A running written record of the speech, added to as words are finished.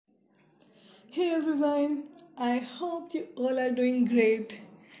Hey everyone, I hope you all are doing great.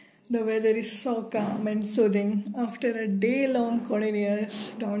 The weather is so calm and soothing after a day long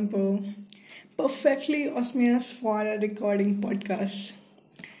continuous downpour. Perfectly osmosis for a recording podcast.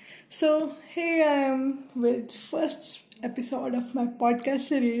 So here I am with first episode of my podcast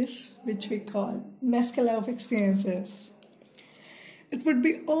series which we call Mescala of Experiences. It would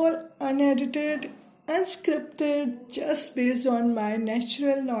be all unedited, unscripted, just based on my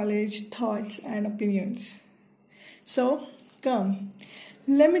natural knowledge, thoughts, and opinions. So, come,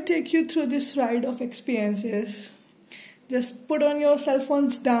 let me take you through this ride of experiences. Just put on your cell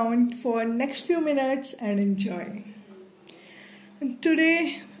phones down for next few minutes and enjoy. And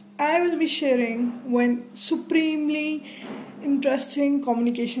today, I will be sharing one supremely interesting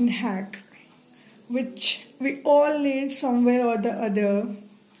communication hack which we all need somewhere or the other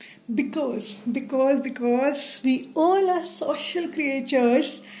because we all are social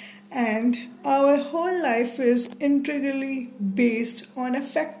creatures and our whole life is integrally based on a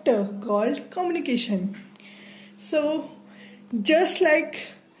factor called communication. So just like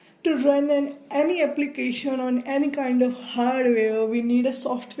to run any application on any kind of hardware, we need a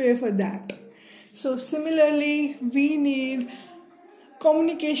software for that. So similarly, we need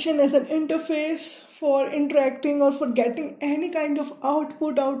communication as an interface for interacting or for getting any kind of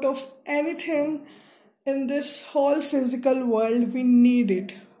output out of anything in this whole physical world. We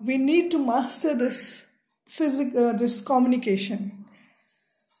need to master this communication.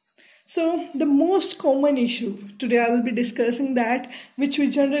 So the most common issue today, I will be discussing that which we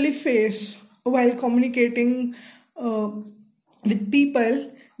generally face while communicating with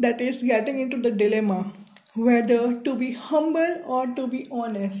people, that is getting into the dilemma whether to be humble or to be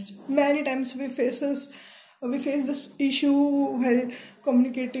honest. Many times we face this issue while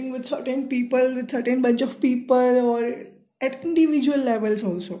communicating with certain people, with certain bunch of people, or at individual levels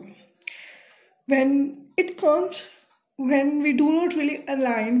also. When we do not really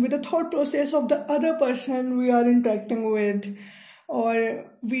align with the thought process of the other person we are interacting with, or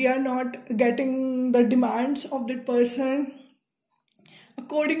we are not getting the demands of that person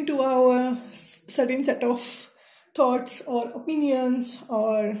according to our certain set of thoughts or opinions,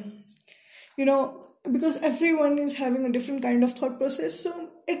 or because everyone is having a different kind of thought process, so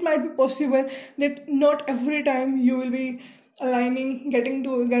it might be possible that not every time you will be getting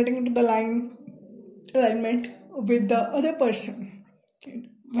into the alignment with the other person, okay,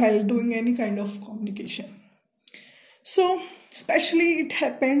 while doing any kind of communication. So especially it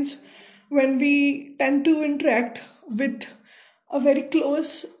happens when we tend to interact with a very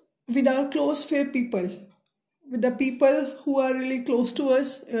close with our close fair people, with the people who are really close to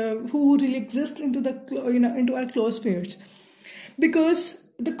us, who really exist into into our close spheres, because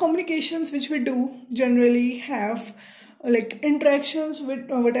the communications which we do generally have like interactions with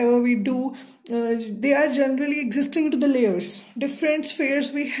whatever we do, they are generally existing into the layers, different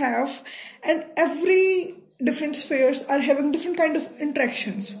spheres we have, and every different spheres are having different kind of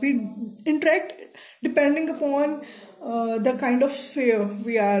interactions. We interact depending upon the kind of sphere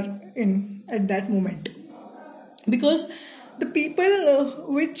we are in at that moment, because the people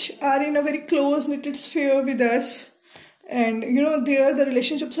which are in a very close knitted sphere with us, and there the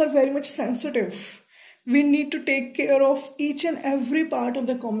relationships are very much sensitive. We need to take care of each and every part of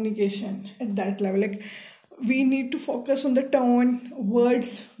the communication at that level. Like, we need to focus on the tone,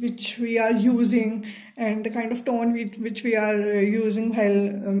 words which we are using, and the kind of tone which we are using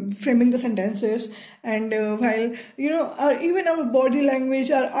while framing the sentences, and while even our body language,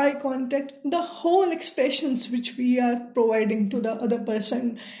 our eye contact, the whole expressions which we are providing to the other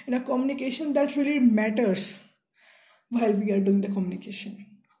person in a communication, that really matters while we are doing the communication.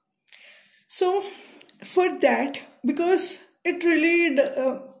 So for that, because it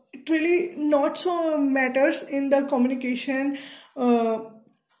really not so matters in the communication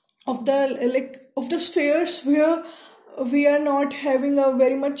of the spheres where we are not having a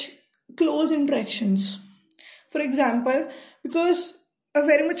very much close interactions. For example, because a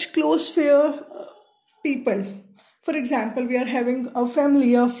very much close sphere people, for example, we are having a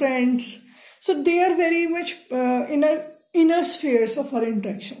family, our friends, so they are very much inner spheres of our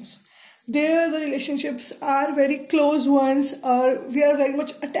interactions. There the relationships are very close ones, or we are very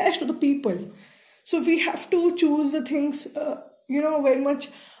much attached to the people, so we have to choose the things very much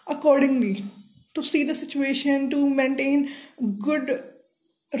accordingly, to see the situation, to maintain good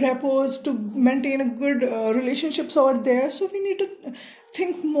rapport, to maintain a good relationships over there. So we need to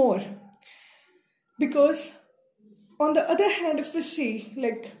think more, because on the other hand, if we see,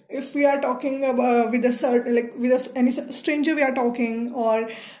 like if we are talking about with a certain, like with any stranger we are talking, or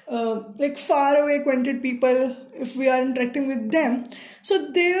like far away acquainted people, if we are interacting with them,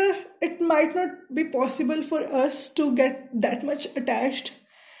 so there it might not be possible for us to get that much attached.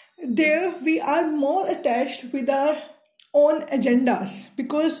 There we are more attached with our own agendas,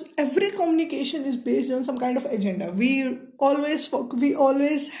 because every communication is based on some kind of agenda. We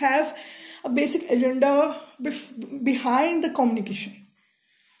always have a basic agenda behind the communication.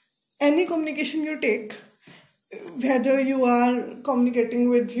 Any communication you take, whether you are communicating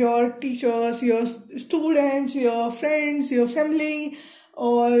with your teachers, your students, your friends, your family,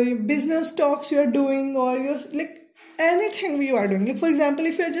 or business talks you are doing, or your, like anything you are doing. Like for example,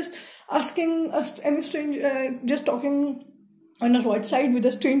 if you are just asking us any stranger, just talking on a roadside with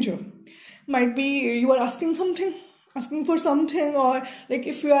a stranger, might be you are asking for something, or like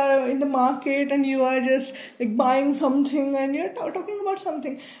if you are in the market and you are just like buying something and you're talking about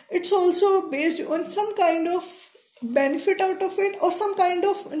something, it's also based on some kind of benefit out of it, or some kind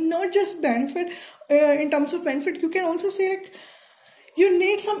of not just benefit. In terms of benefit, you can also say like you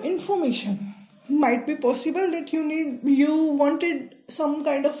need some information. Might be possible that you wanted some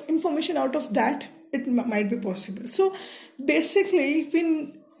kind of information out of that. It might be possible. So basically,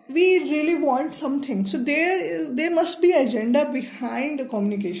 we really want something, so there must be agenda behind the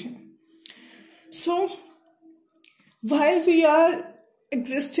communication. So while we are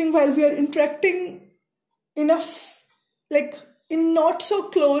existing, while we are interacting enough, like in not so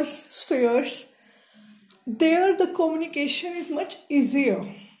close spheres, there the communication is much easier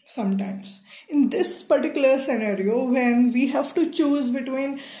sometimes. In this particular scenario, when we have to choose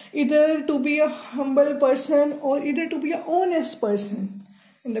between either to be a humble person or either to be an honest person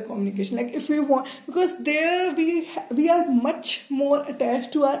in the communication, like if we want, because there we are much more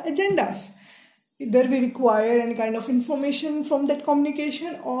attached to our agendas. Either we require any kind of information from that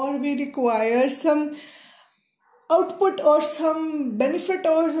communication, or we require some output or some benefit,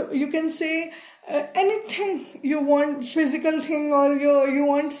 or you can say anything you want, physical thing, or you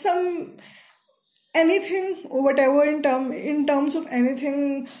want some anything, whatever, in terms of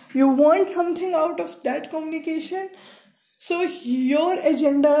anything, you want something out of that communication. So your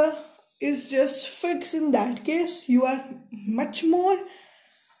agenda is just fixed. In that case, you are much more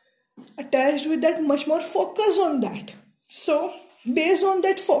attached with that, much more focused on that. So based on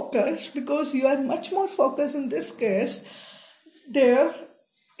that focus, because you are much more focused in this case, there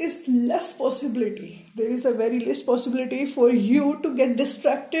is less possibility. There is a very less possibility for you to get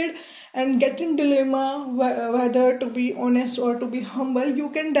distracted and get in dilemma whether to be honest or to be humble. You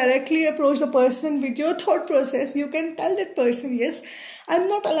can directly approach the person with your thought process. You can tell that person, yes, I'm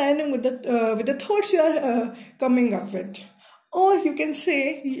not aligning with the thoughts you are coming up with. Or you can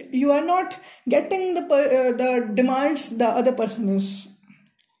say you are not getting the demands the other person is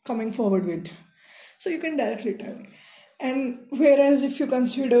coming forward with. So you can directly tell. And whereas if you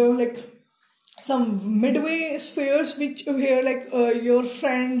consider like some midway spheres, which where like your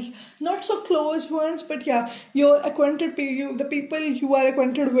friends, not so close ones, but yeah, your acquainted people, the people you are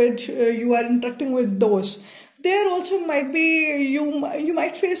acquainted with, you are interacting with those. There also might be you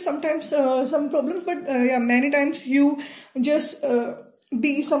might face sometimes some problems, but yeah, many times you just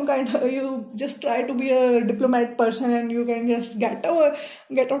be some kind you just try to be a diplomat person, and you can just get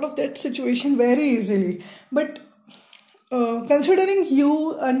out of that situation very easily. But considering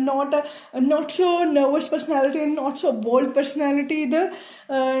you are not a not so nervous personality and not so bold personality either,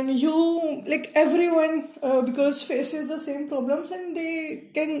 and you, like everyone, because faces the same problems and they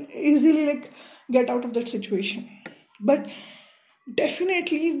can easily like get out of that situation. But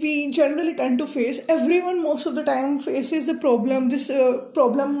definitely we generally tend to face, everyone most of the time faces the problem, this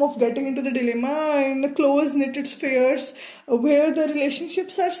problem of getting into the dilemma in the close knitted spheres, where the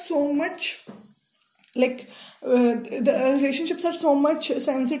relationships are so much like the relationships are so much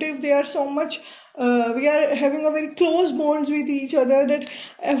sensitive, they are so much we are having a very close bonds with each other, that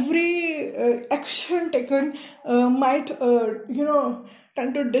every action taken might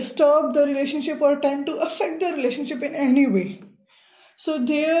tend to disturb the relationship or tend to affect the relationship in any way. So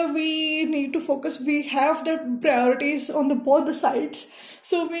there we need to focus. We have the priorities on the both the sides,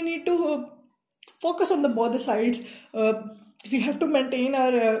 so we need to focus on the both the sides. We have to maintain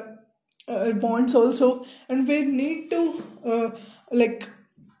our bonds also, and we need to like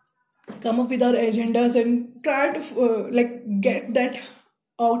come up with our agendas and try to like get that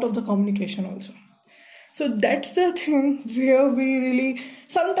out of the communication also. So that's the thing where we really,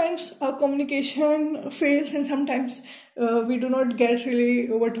 sometimes our communication fails, and sometimes we do not get really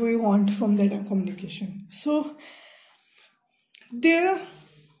what we want from that communication. So there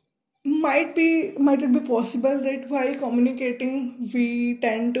might it be possible that while communicating we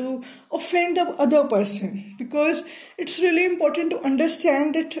tend to offend the other person, because it's really important to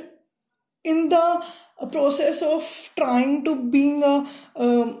understand that in the process of trying to being a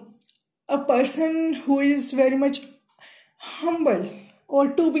person who is very much humble,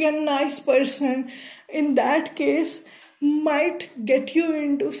 or to be a nice person, in that case might get you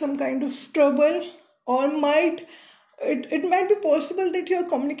into some kind of trouble, or it might be possible that your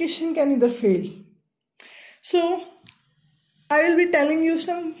communication can either fail. So I will be telling you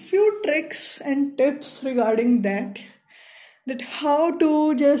some few tricks and tips regarding that how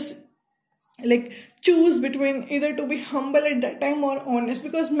to just like choose between either to be humble at that time or honest,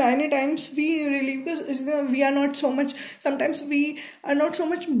 because many times we really, because we are not so much, sometimes we are not so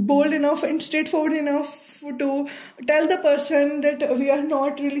much bold enough and straightforward enough to tell the person that we are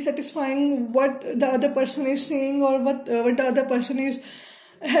not really satisfying what the other person is saying, or what the other person is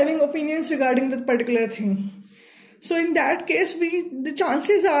having opinions regarding that particular thing. So in that case, the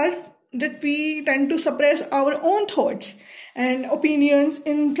chances are that we tend to suppress our own thoughts and opinions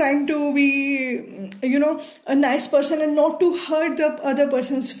in trying to be, a nice person and not to hurt the other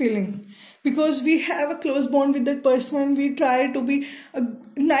person's feeling. Because we have a close bond with that person, we try to be a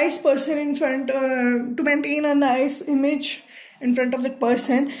nice person in front, to maintain a nice image in front of that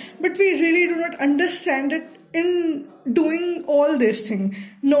person, but we really do not understand that in doing all this thing,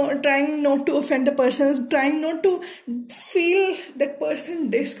 no, trying not to offend the person, trying not to feel that person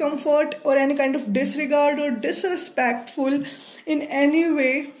discomfort or any kind of disregard or disrespectful in any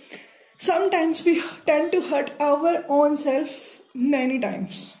way, sometimes we tend to hurt our own self. Many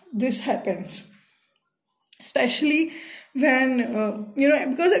times this happens, especially when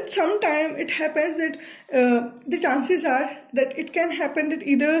because at some time it happens that the chances are that it can happen that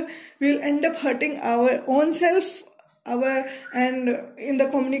either we'll end up hurting our own self, our and in the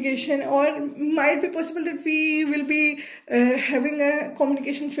communication, or might be possible that we will be having a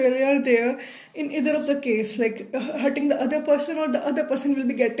communication failure there. In either of the case, like hurting the other person, or the other person will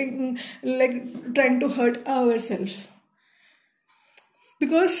be getting like trying to hurt ourselves.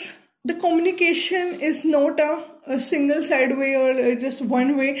 Because the communication is not a single side way or just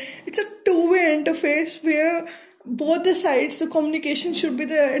one way, it's a two-way interface where both the sides, the communication should be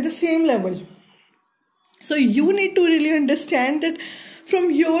at the same level. So you need to really understand that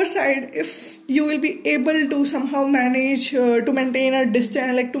from your side, if you will be able to somehow manage to maintain a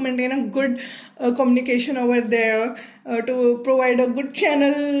distance, like to maintain a good communication over there, to provide a good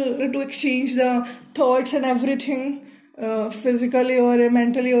channel to exchange the thoughts and everything, physically or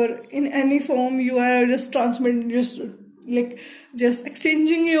mentally or in any form, you are just transmitting, just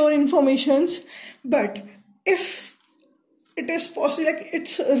exchanging your informations. But if it is possible, like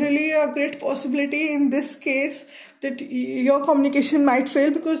it's really a great possibility in this case that your communication might fail,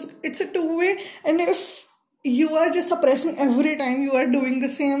 because it's a two-way, and if you are just suppressing every time you are doing the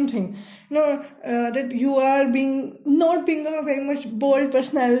same thing, that you are not being a very much bold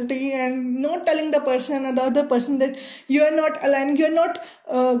personality and not telling the person or the other person that you are not aligning, you are not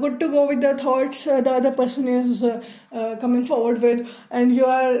good to go with the thoughts the other person is coming forward with, and you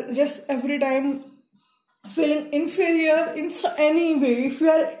are just every time feeling inferior in any way. If you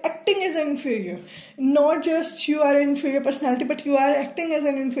are acting as an inferior, not just you are an inferior personality, but you are acting as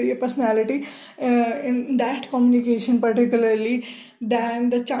an inferior personality in that communication particularly,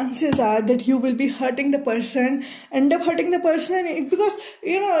 then the chances are that you will be hurting the person, end up hurting the person, because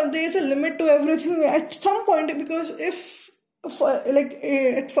there is a limit to everything at some point. Because if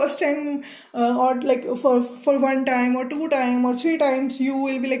at first time, or like for one time or two time or three times, you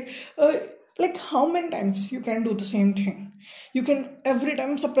will be like how many times you can do the same thing? You can every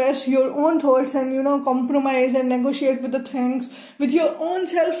time suppress your own thoughts and compromise and negotiate with the things with your own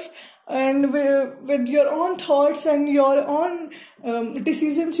self, and with your own thoughts and your own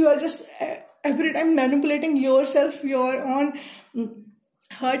decisions. You are just every time manipulating yourself, your own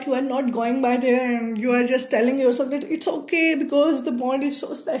hurt. You are not going by there, and you are just telling yourself that it's okay because the bond is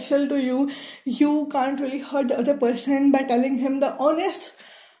so special to you. You can't really hurt the other person by telling him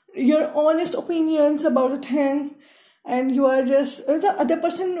your honest opinions about a thing, and you are just the other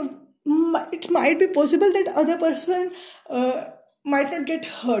person. It might be possible that other person might not get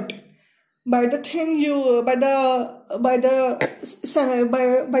hurt by the thing you by the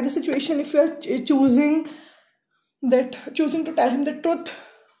situation, if you are choosing to tell him the truth.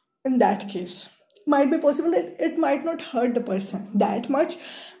 In that case, might be possible that it might not hurt the person that much,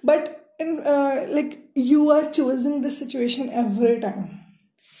 but you are choosing the situation every time.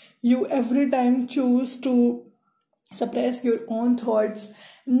 You every time choose to suppress your own thoughts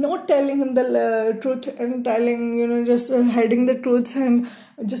not telling him the truth and telling, just hiding the truths and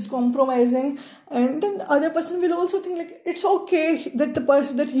just compromising. And then other person will also think like it's okay that the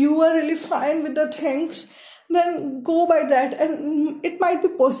person, that you are really fine with the things, then go by that. And it might be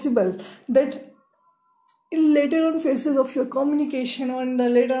possible that in later on phases of your communication, or in the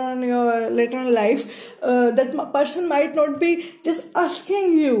later on life, that person might not be just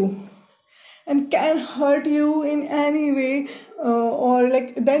asking you and can hurt you in any way, or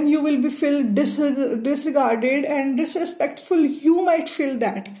like then you will be feel disregarded and disrespectful. You might feel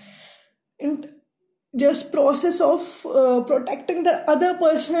that in just process of protecting the other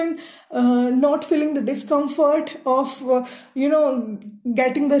person, not feeling the discomfort of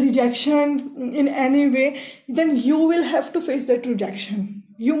getting the rejection in any way, then you will have to face that rejection.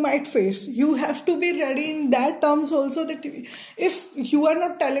 You might face, you have to be ready in that terms also, that if you are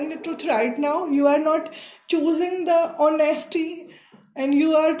not telling the truth right now, you are not choosing the honesty, and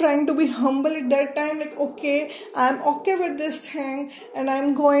you are trying to be humble at that time, like okay, I'm okay with this thing, and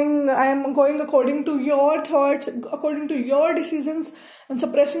I'm going according to your thoughts, according to your decisions, and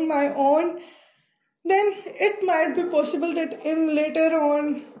suppressing my own, then it might be possible that in later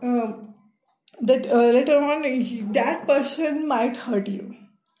on that person might hurt you,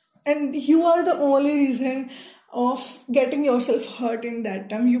 and you are the only reason of getting yourself hurt in that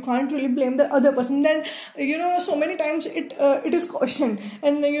time. You can't really blame the other person. Then so many times it is cautioned,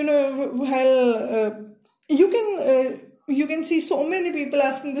 and you can see so many people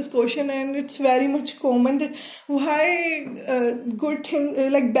asking this question, and it's very much common that why good thing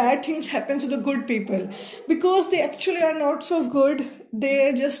like bad things happen to the good people, because they actually are not so good.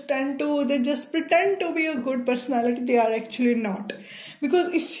 They just pretend to be a good personality. They are actually not,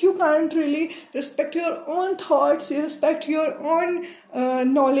 because if you can't really respect your own thoughts, you respect your own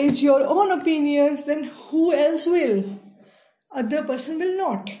knowledge, your own opinions, then who else will? Other person will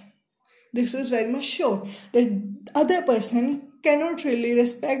not. This is very much sure that other person cannot really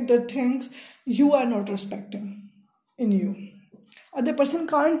respect the things you are not respecting in you. Other person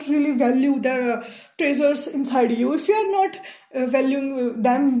can't really value the treasures inside you. If you are not valuing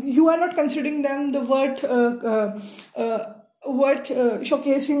them, you are not considering them the worth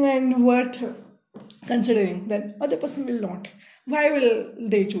showcasing and worth considering, then other person will not. Why will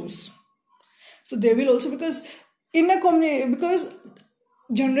they choose? So they will also, because because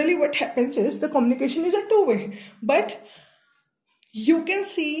generally what happens is the communication is a two-way, but you can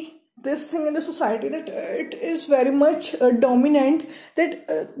see this thing in the society that it is very much dominant, that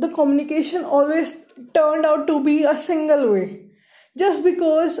the communication always turned out to be a single way, just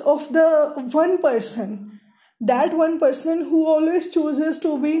because of the one person, that one person who always chooses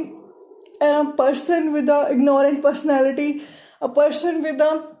to be a person with a ignorant personality, a person with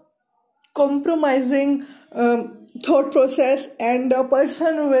a compromising thought process, and a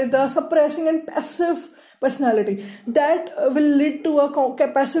person with a suppressing and passive personality, that will lead to a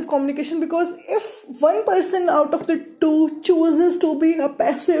passive communication. Because if one person out of the two chooses to be a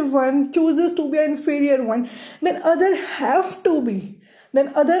passive one, chooses to be an inferior one, then other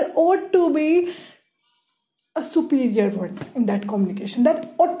ought to be a superior one in that communication.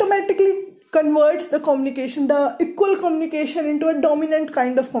 That automatically converts the communication, the equal communication, into a dominant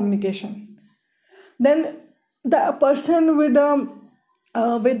kind of communication. Then the person with the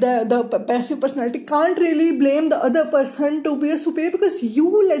passive personality can't really blame the other person to be a superior, because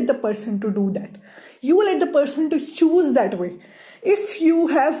you let the person to do that. You let the person to choose that way. If you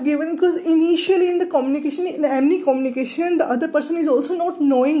have given, because initially in the communication, in any communication, the other person is also not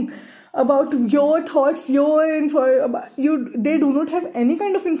knowing about your thoughts, your info about you. They do not have any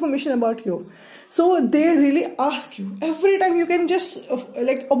kind of information about you, so they really ask you every time. You can just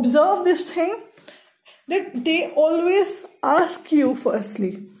observe this thing, that they always ask you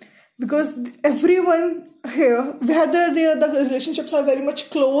firstly, because everyone here, whether the relationships are very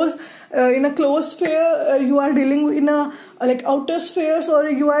much close, in a close sphere, you are dealing in a outer spheres, or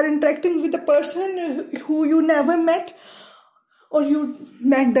you are interacting with a person who you never met, or you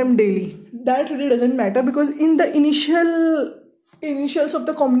met them daily, that really doesn't matter, because in the initials of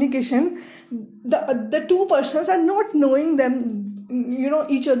the communication, the two persons are not knowing them,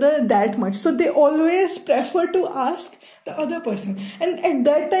 each other that much, so they always prefer to ask the other person. And at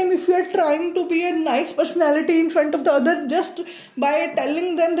that time, if you are trying to be a nice personality in front of the other, just by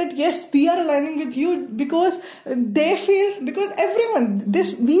telling them that yes, we are aligning with you, because they feel, because everyone,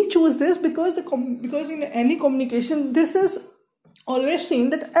 this we choose this, because because in any communication, this is always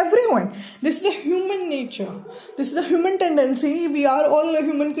seen that everyone, this is a human nature, this is a human tendency. We are all a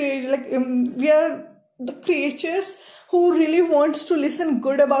human creation, we are the creatures who really wants to listen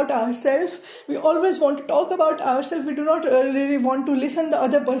good about ourselves. We always want to talk about ourselves. We do not really want to listen the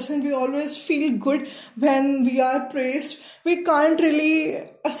other person. We always feel good when we are praised. We can't really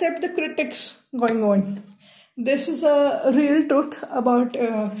accept the critics going on. This is a real truth about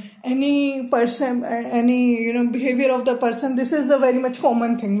any person, any behavior of the person. This is a very much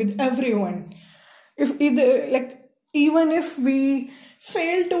common thing with everyone. If either even if we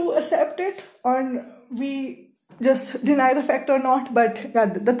fail to accept it or we just deny the fact or not, but yeah,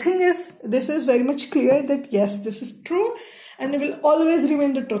 the thing is, this is very much clear that yes, this is true and it will always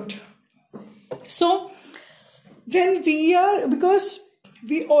remain the truth. So when because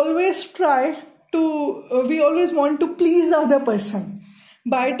we always we always want to please the other person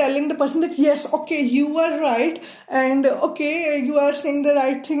by telling the person that yes, okay, you are right, and okay, you are saying the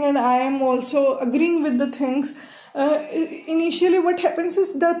right thing, and I am also agreeing with the things. Initially what happens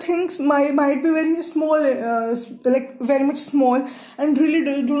is the things might be very small, very much small, and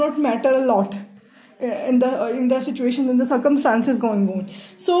really do not matter a lot in the situation, in the circumstances going on.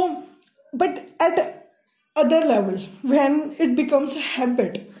 So but at other level, when it becomes a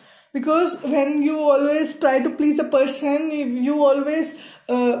habit, because when you always try to please the person, if you always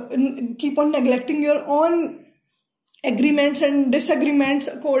keep on neglecting your own agreements and disagreements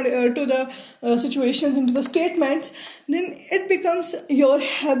according to the situations, into the statements, then it becomes your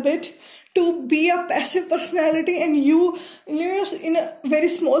habit to be a passive personality, and you in a very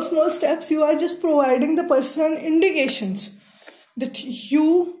small steps, you are just providing the person indications that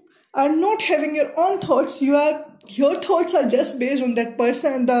you are not having your own thoughts. Your thoughts are just based on that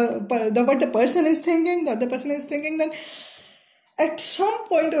person, the what the person is thinking, the other person is thinking. Then at some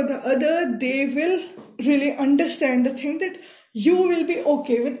point or the other, they will really understand the thing that you will be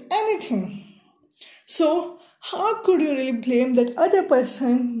okay with anything. So how could you really blame that other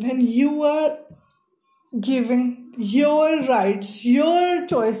person when you are giving your rights, your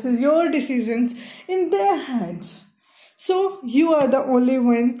choices, your decisions in their hands? So you are the only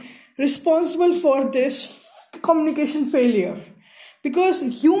one responsible for this communication failure,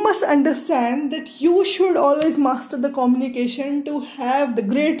 because you must understand that you should always master the communication to have the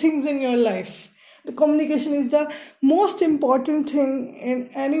great things in your life. The communication is the most important thing in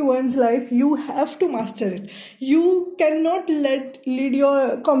anyone's life. You have to master it. You cannot lead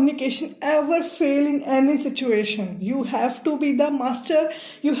your communication ever fail in any situation. You have to be the master.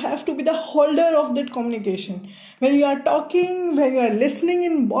 You have to be the holder of that communication. When you are talking, when you are listening,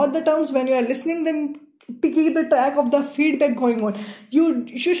 in both the terms, when you are listening, then keep a track of the feedback going on. You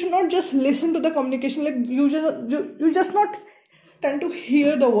should not just listen to the communication, like you just not tend to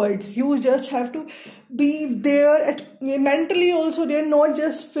hear the words. You just have to be there mentally also there, not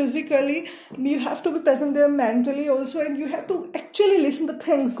just physically. You have to be present there mentally also, and you have to actually listen to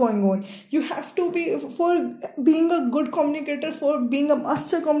things going on. You have to be, for being a good communicator, for being a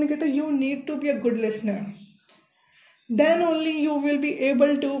master communicator, you need to be a good listener. Then only you will be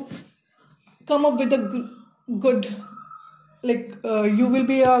able to come up with a good you will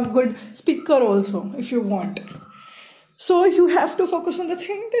be a good speaker also if you want. So you have to focus on the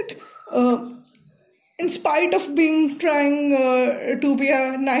thing that in spite of trying to be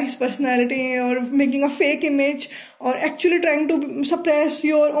a nice personality, or making a fake image, or actually trying to suppress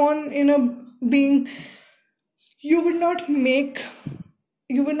your own being, you will not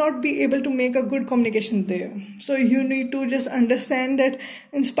be able to make a good communication there. So you need to just understand that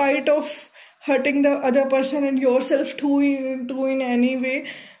in spite of hurting the other person and yourself too in any way,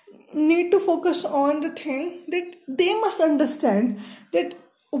 need to focus on the thing that they must understand, that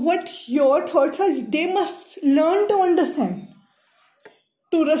what your thoughts are, they must learn to understand,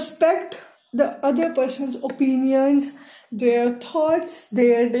 to respect the other person's opinions, their thoughts,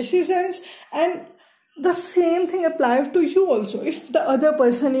 their decisions. And the same thing applies to you also. If the other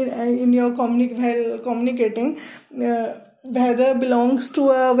person in your communicating, whether belongs to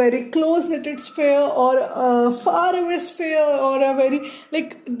a very close-knitted sphere or a far-away sphere, or a very,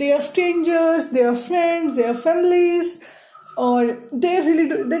 they are strangers, they are friends, they are families, or they really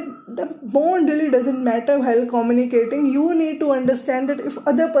the bond really doesn't matter while communicating. You need to understand that if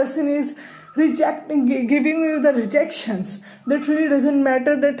other person is giving you the rejections, that really doesn't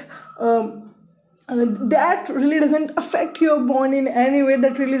matter, that really doesn't affect your bond in any way.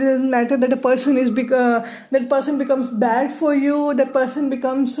 That really doesn't matter that a person is that person becomes bad for you, that person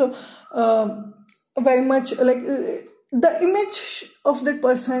becomes very much the image of that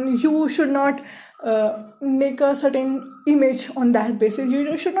person. You should not make a certain image on that basis.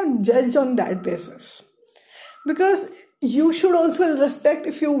 You should not judge on that basis, because you should also respect,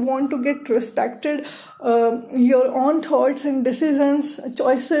 if you want to get respected, your own thoughts and decisions,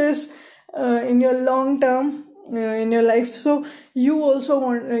 choices, in your long term in your life. So you also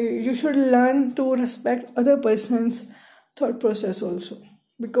want you should learn to respect other person's thought process also,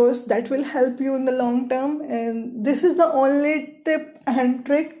 because that will help you in the long term. And this is the only tip and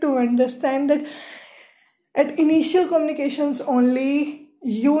trick to understand that at initial communications only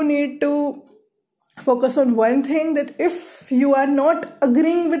you need to focus on one thing, that if you are not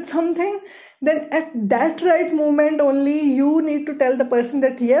agreeing with something, then at that right moment only you need to tell the person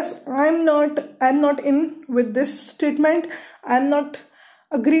that yes, I'm not in with this statement, I'm not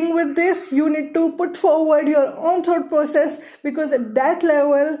agreeing with this. You need to put forward your own thought process, because at that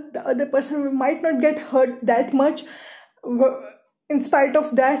level the other person might not get hurt that much. In spite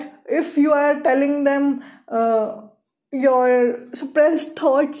of that, if you are telling them your suppressed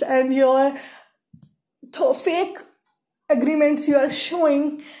thoughts and your fake agreements you are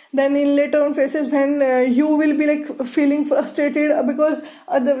showing, then in later on phases when you will be like feeling frustrated, because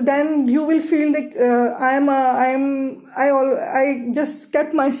then you will feel like I just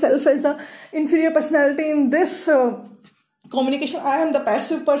kept myself as a inferior personality in this communication. I am the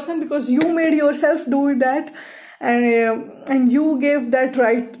passive person because you made yourself do that, and you gave that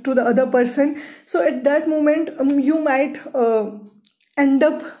right to the other person. So at that moment you might end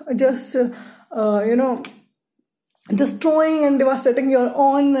up just destroying and devastating your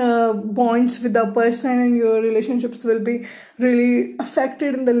own bonds with the person, and your relationships will be really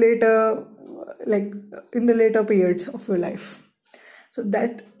affected in the later periods of your life. So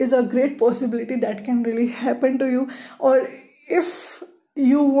that is a great possibility that can really happen to you. Or if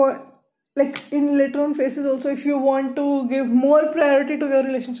you want, like in later on phases also, if you want to give more priority to your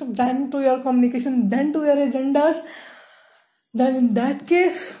relationship than to your communication, than to your agendas, then in that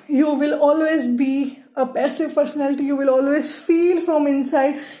case you will always be a passive personality. You will always feel from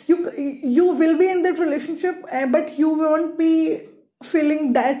inside you will be in that relationship, but you won't be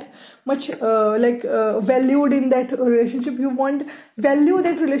feeling that much valued in that relationship. You won't value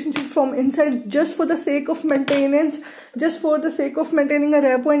that relationship from inside, just for the sake of maintenance, just for the sake of maintaining a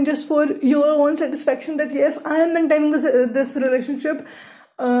rapport, and just for your own satisfaction, that yes, I am maintaining this relationship.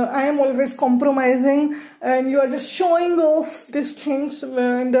 I am always compromising, and you are just showing off these things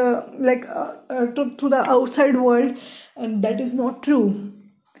and to the outside world, and that is not true.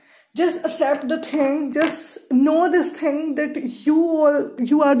 Just accept the thing. Just know this thing, that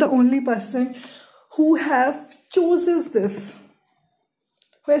you are the only person who has chooses this,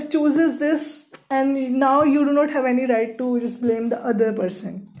 and now you do not have any right to just blame the other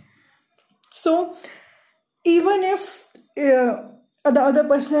person. So even if the other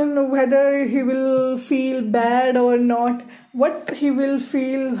person, whether he will feel bad or not, what he will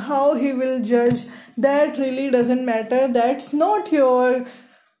feel, how he will judge, that really doesn't matter. That's not your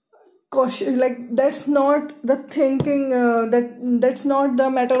caution, like that's not the thinking, that's not the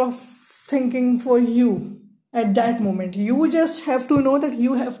matter of thinking for you. At that moment you just have to know that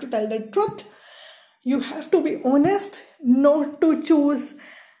you have to tell the truth. You have to be honest, not to choose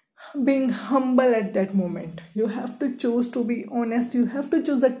being humble at that moment. You have to choose to be honest. You have to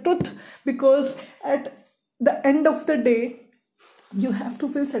choose the truth, because at the end of the day you have to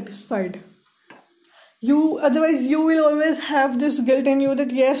feel satisfied. Otherwise you will always have this guilt in you,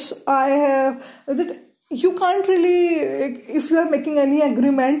 that yes, I have that. You can't really, if you are making any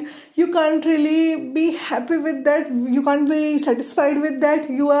agreement, you can't really be happy with that. You can't be satisfied with that.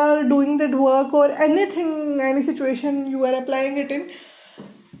 You are doing that work or anything, any situation you are applying it in,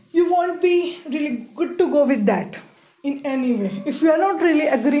 you won't be really good to go with that in any way. If you are not really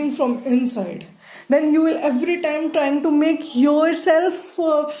agreeing from inside, then you will every time trying to make yourself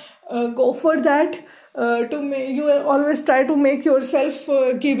go for that. You will always try to make yourself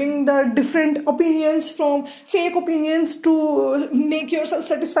giving the different opinions, from fake opinions, to make yourself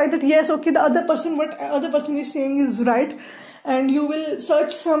satisfied that yes, okay, what other person is saying is right, and you will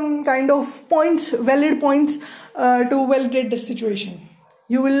search some kind of valid points to validate the situation.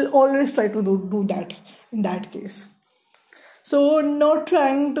 You will always try to do that in that case. So not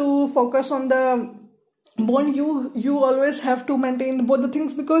trying to focus on the bond, you always have to maintain both the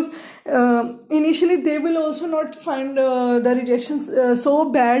things, because initially they will also not find the rejections so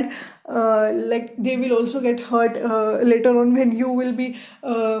bad, like they will also get hurt later on, when you will be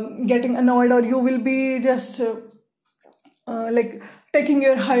getting annoyed, or you will be just taking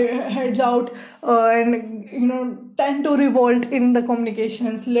your heads out, and tend to revolt in the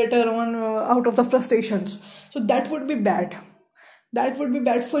communications later on out of the frustrations. So that would be bad. That would be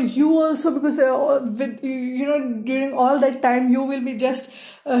bad for you also, because with during all that time you will be just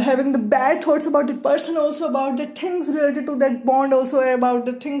having the bad thoughts about the person, also about the things related to that bond, also about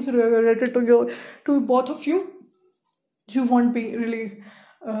the things related to both of you. You won't be really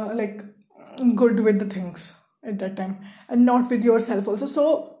good with the things at that time, and not with yourself also.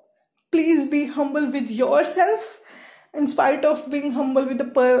 So please be humble with yourself in spite of being humble with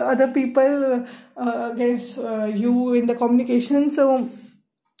the other people against you in the communication. So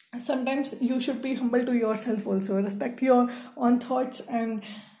sometimes you should be humble to yourself also, respect your own thoughts, and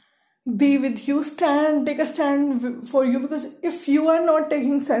be with you, take a stand for you, because if you are not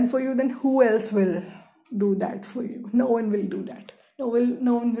taking stand for you, then who else will do that for you? No one will do that. No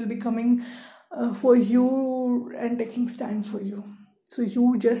one will be coming for you and taking stand for you. So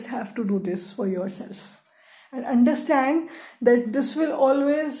you just have to do this for yourself, and understand that this will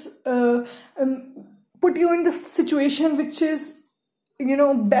always put you in the situation which is,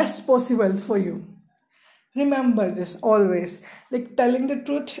 best possible for you. Remember this always, like telling the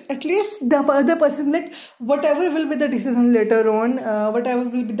truth, at least the other person, like whatever will be the decision later on, whatever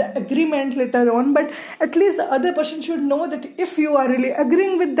will be the agreement later on, but at least the other person should know that if you are really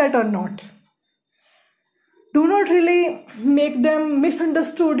agreeing with that or not. Do not really make them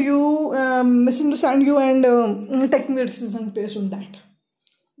misunderstand you and taking the decisions based on that.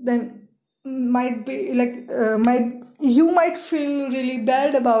 Then might be like might you might feel really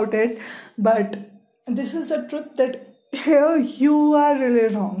bad about it, but this is the truth, that here you are really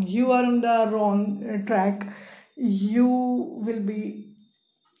wrong. You are on the wrong track. You will be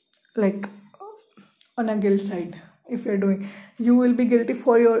like on a guilt side if you're doing. You will be guilty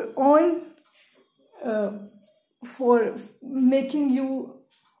for your own, for making you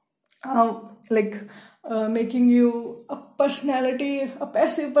like making you a personality, a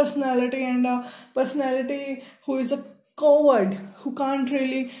passive personality, and a personality who is a coward, who can't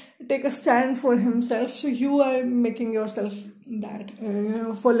really take a stand for himself. So you are making yourself that,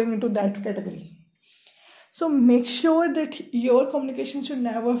 falling into that category. So make sure that your communication should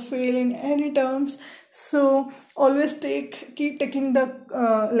never fail in any terms. So always keep taking the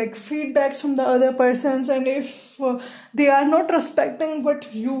like feedbacks from the other persons, and if they are not respecting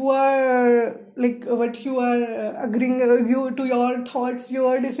what you are agreeing, you to your thoughts,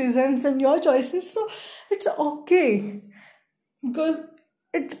 your decisions, and your choices, so it's okay, because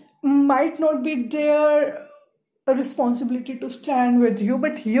it might not be their responsibility to stand with you,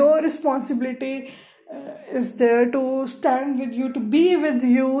 but your responsibility is there to stand with you, to be with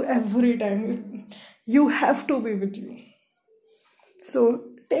you every time. You have to be with you. So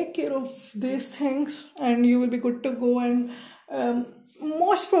take care of these things and you will be good to go. And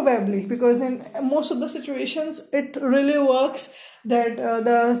most probably, because in most of the situations it really works, that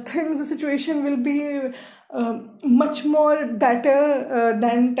the situation will be much more better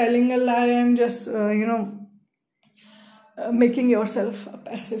than telling a lie and just making yourself a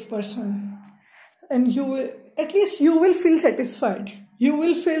passive person. And at least you will feel satisfied. You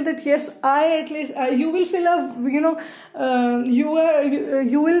will feel that yes, I at least you will feel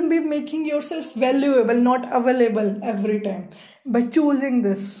you will be making yourself valuable, not available every time, by choosing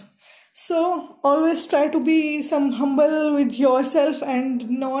this. So always try to be some humble with yourself and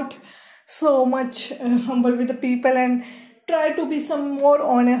not so much humble with the people, and try to be some more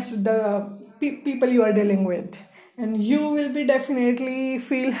honest with the people you are dealing with, and you will be definitely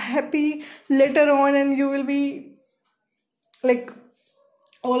feel happy later on, and you will be like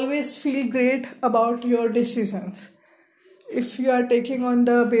always feel great about your decisions if you are taking on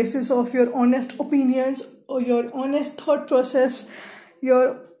the basis of your honest opinions or your honest thought process,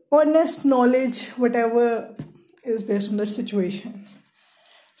 your honest knowledge, whatever is based on the situation.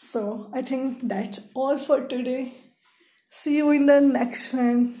 So I think that's all for today. See you in the next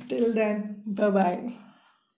one. Till then, bye bye.